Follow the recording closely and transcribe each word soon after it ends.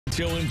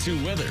Till into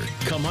weather,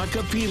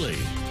 Kamaka Pili.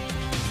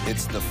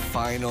 It's the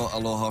final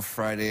Aloha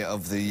Friday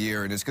of the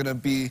year, and it's going to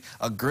be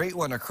a great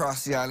one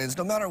across the islands,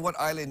 no matter what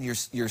island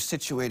you're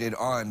situated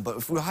on. But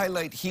if we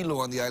highlight Hilo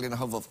on the island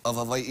of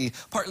Hawaii,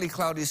 partly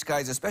cloudy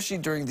skies, especially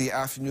during the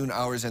afternoon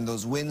hours, and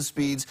those wind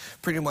speeds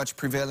pretty much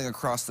prevailing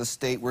across the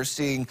state. We're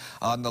seeing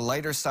on the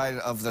lighter side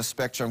of the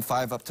spectrum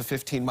 5 up to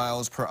 15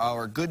 miles per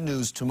hour. Good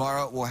news,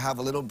 tomorrow we'll have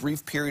a little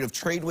brief period of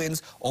trade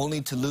winds, only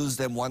to lose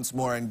them once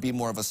more and be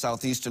more of a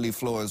southeasterly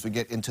flow as we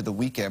get into the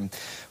weekend.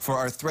 For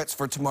our threats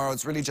for tomorrow,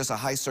 it's really just a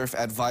high surf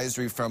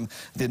advisory from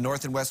the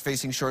north and west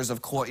facing shores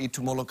of Kauai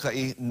to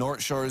Molokai,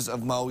 north shores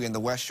of Maui, and the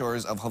west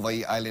shores of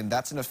Hawaii Island.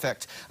 That's in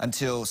effect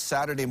until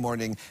Saturday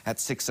morning at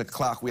 6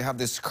 o'clock. We have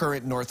this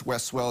current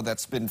northwest swell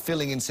that's been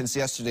filling in since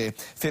yesterday,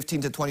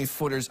 15 to 20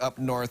 footers up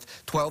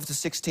north, 12 to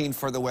 16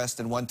 for the west,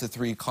 and 1 to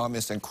 3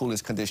 calmest and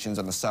coolest conditions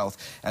on the south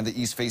and the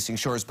east facing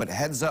shores. But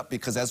heads up,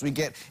 because as we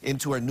get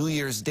into our New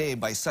Year's Day,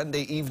 by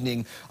Sunday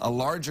evening, a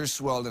larger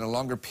swell and a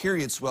longer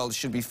period swell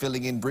should be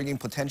filling in, bringing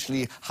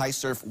potentially high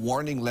surf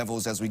warning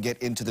levels as we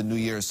get into the new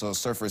year, so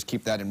surfers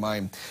keep that in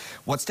mind.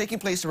 What's taking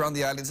place around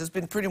the islands has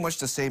been pretty much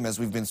the same as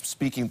we've been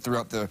speaking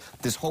throughout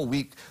this whole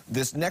week.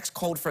 This next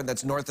cold front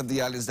that's north of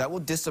the islands, that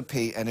will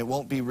dissipate, and it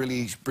won't be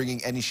really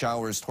bringing any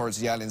showers towards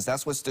the islands.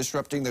 That's what's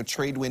disrupting the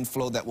trade wind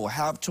flow that we'll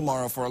have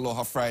tomorrow for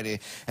Aloha Friday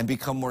and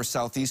become more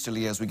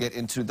southeasterly as we get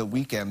into the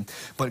weekend.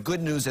 But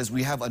good news is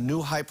we have a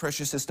new high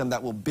pressure system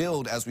that will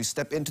build as we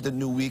step into the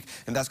new week,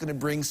 and that's going to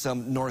bring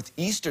some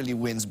northeasterly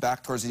winds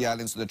back towards the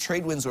islands. So the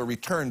trade winds will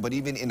return, but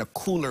even in a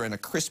cooler and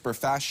a crisper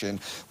fashion,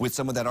 with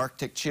some of that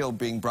Arctic chill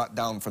being brought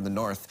down from the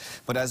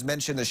north. But as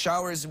mentioned, the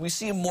showers, we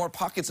see more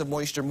pockets of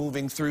moisture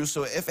moving through,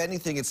 so if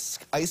anything, it's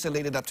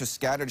isolated up to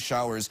scattered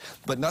showers,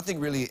 but nothing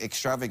really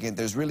extravagant.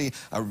 There's really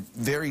a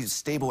very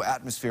stable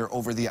atmosphere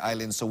over the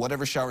island, so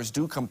whatever showers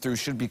do come through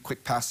should be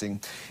quick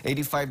passing.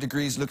 85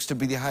 degrees looks to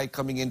be the high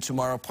coming in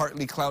tomorrow.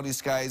 Partly cloudy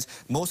skies.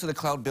 Most of the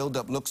cloud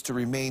buildup looks to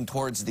remain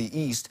towards the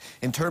east.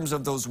 In terms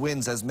of those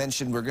winds, as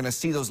mentioned, we're going to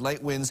see those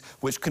light winds,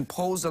 which can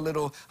pose a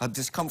little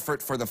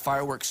discomfort for the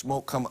fireworks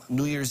smoke come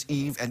New Year's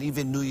Eve and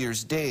even New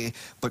Year's Day,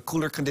 but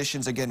cooler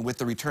conditions again with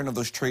the return of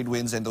those trade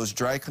winds and those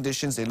dry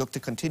conditions, they look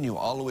to continue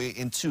all the way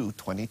into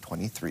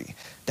 2023.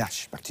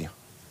 Dash, back to you.